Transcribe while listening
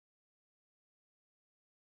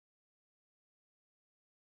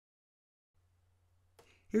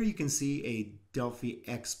Here you can see a Delphi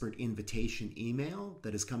Expert invitation email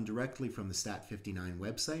that has come directly from the STAT59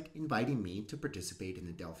 website inviting me to participate in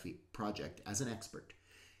the Delphi project as an expert.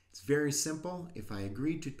 It's very simple. If I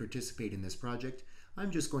agreed to participate in this project, I'm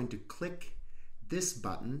just going to click this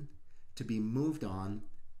button to be moved on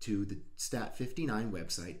to the STAT59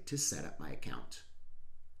 website to set up my account.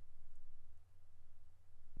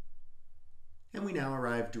 And we now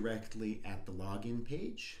arrive directly at the login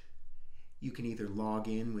page. You can either log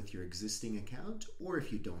in with your existing account, or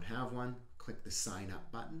if you don't have one, click the sign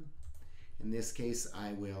up button. In this case,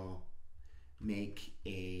 I will make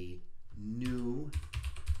a new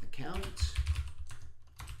account.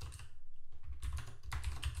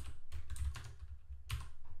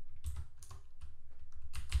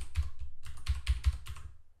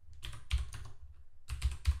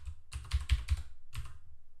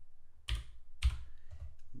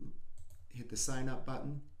 Hit the sign up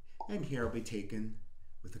button. And here I'll be taken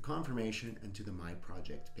with a confirmation and to the My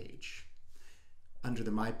Project page. Under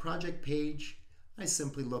the My Project page, I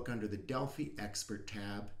simply look under the Delphi Expert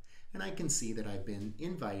tab, and I can see that I've been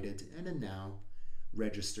invited and am now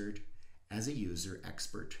registered as a user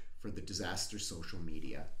expert for the Disaster Social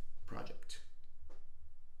Media project.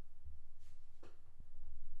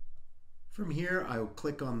 From here, I will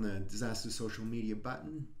click on the Disaster Social Media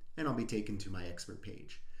button, and I'll be taken to my expert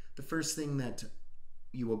page. The first thing that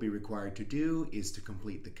you will be required to do is to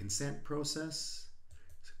complete the consent process.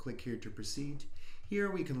 So click here to proceed.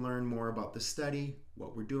 Here we can learn more about the study,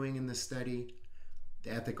 what we're doing in the study,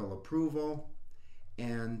 the ethical approval,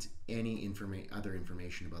 and any other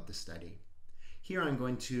information about the study. Here I'm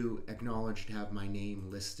going to acknowledge to have my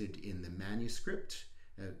name listed in the manuscript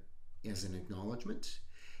as an acknowledgement,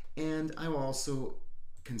 and I will also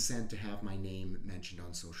consent to have my name mentioned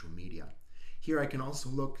on social media. Here I can also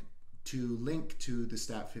look to link to the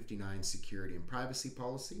STAT59 security and privacy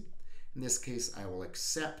policy. In this case, I will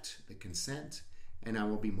accept the consent and I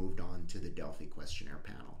will be moved on to the Delphi questionnaire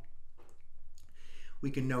panel. We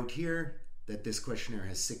can note here that this questionnaire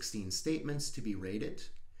has 16 statements to be rated,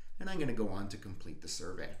 and I'm going to go on to complete the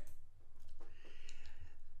survey.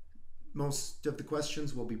 Most of the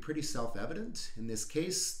questions will be pretty self-evident. In this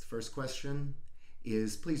case, the first question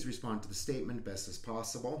is, please respond to the statement best as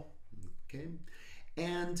possible. Okay.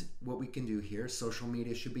 And what we can do here, social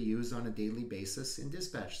media should be used on a daily basis in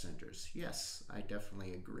dispatch centers. Yes, I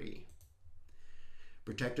definitely agree.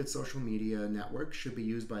 Protected social media networks should be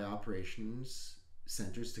used by operations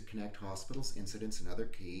centers to connect hospitals, incidents, and other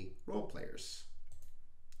key role players.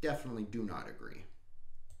 Definitely do not agree.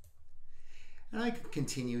 And I could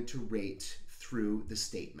continue to rate through the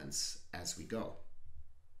statements as we go.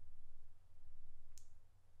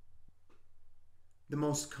 The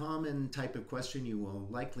most common type of question you will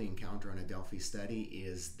likely encounter on a Delphi study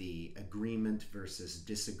is the agreement versus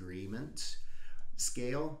disagreement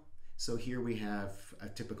scale. So here we have a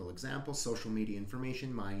typical example. Social media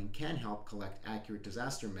information mining can help collect accurate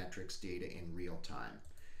disaster metrics data in real time.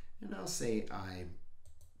 And I'll say I'm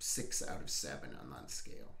 6 out of 7 on that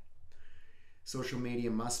scale. Social media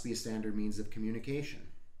must be a standard means of communication.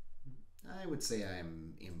 I would say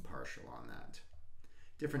I'm impartial on that.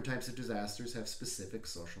 Different types of disasters have specific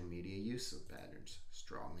social media use patterns.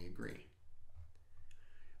 Strongly agree.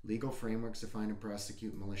 Legal frameworks define and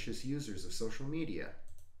prosecute malicious users of social media.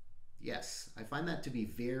 Yes, I find that to be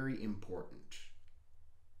very important.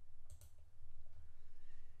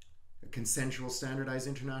 A consensual standardized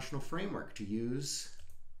international framework to use.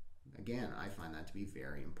 Again, I find that to be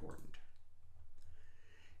very important.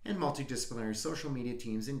 And multidisciplinary social media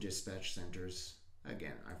teams in dispatch centers.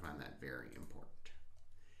 Again, I find that very important.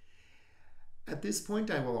 At this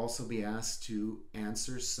point, I will also be asked to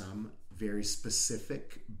answer some very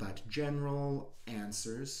specific but general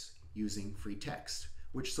answers using free text.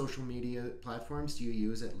 Which social media platforms do you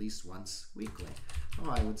use at least once weekly?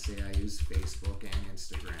 Oh, I would say I use Facebook and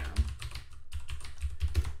Instagram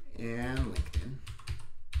and LinkedIn.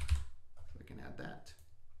 So I can add that.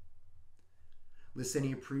 List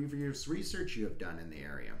any previous research you have done in the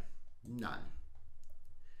area. None.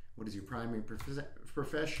 What is your primary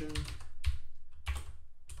profession?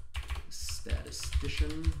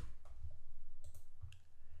 Statistician.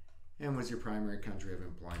 And what's your primary country of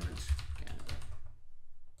employment? Canada.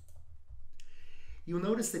 You'll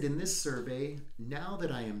notice that in this survey, now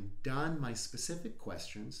that I am done my specific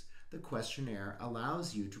questions, the questionnaire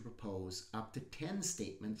allows you to propose up to 10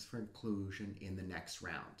 statements for inclusion in the next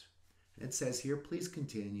round. It says here, please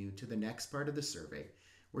continue to the next part of the survey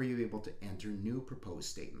where you're able to enter new proposed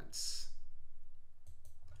statements.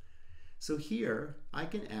 So here, I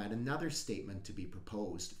can add another statement to be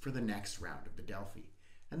proposed for the next round of the Delphi.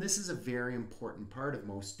 And this is a very important part of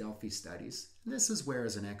most Delphi studies. And this is where,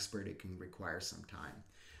 as an expert, it can require some time.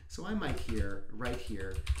 So I might write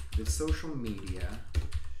here that social media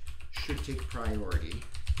should take priority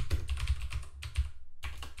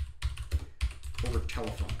over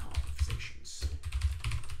telephone conversations.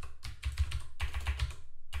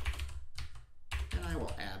 And I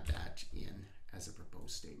will add that in as a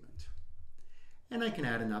proposed statement. And I can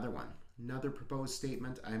add another one. Another proposed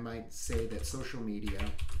statement, I might say that social media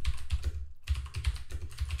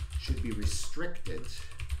should be restricted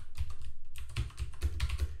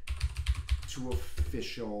to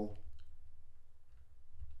official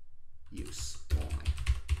use only.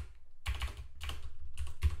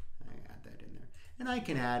 I add that in there. And I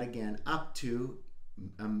can add again up to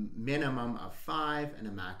a minimum of 5 and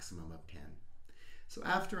a maximum of 10. So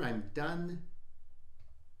after I'm done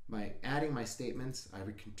by adding my statements, I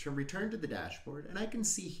return to the dashboard, and I can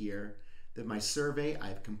see here that my survey,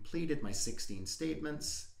 I've completed my 16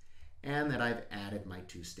 statements, and that I've added my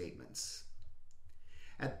 2 statements.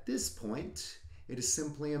 At this point, it is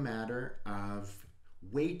simply a matter of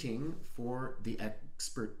waiting for the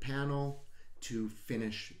expert panel to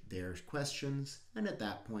finish their questions, and at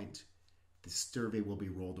that point, the survey will be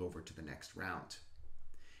rolled over to the next round.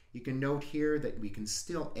 You can note here that we can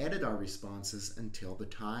still edit our responses until the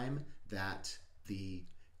time that the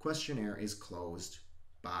questionnaire is closed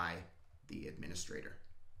by the administrator.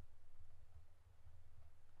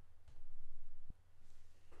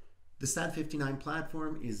 The STAT59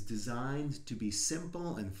 platform is designed to be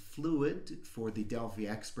simple and fluid for the Delphi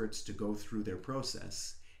experts to go through their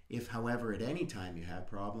process. If, however, at any time you have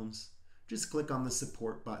problems, just click on the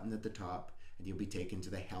support button at the top and you'll be taken to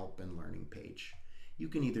the help and learning page. You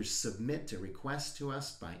can either submit a request to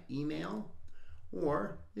us by email,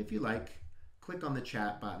 or if you like, click on the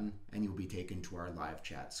chat button and you'll be taken to our live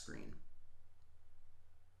chat screen.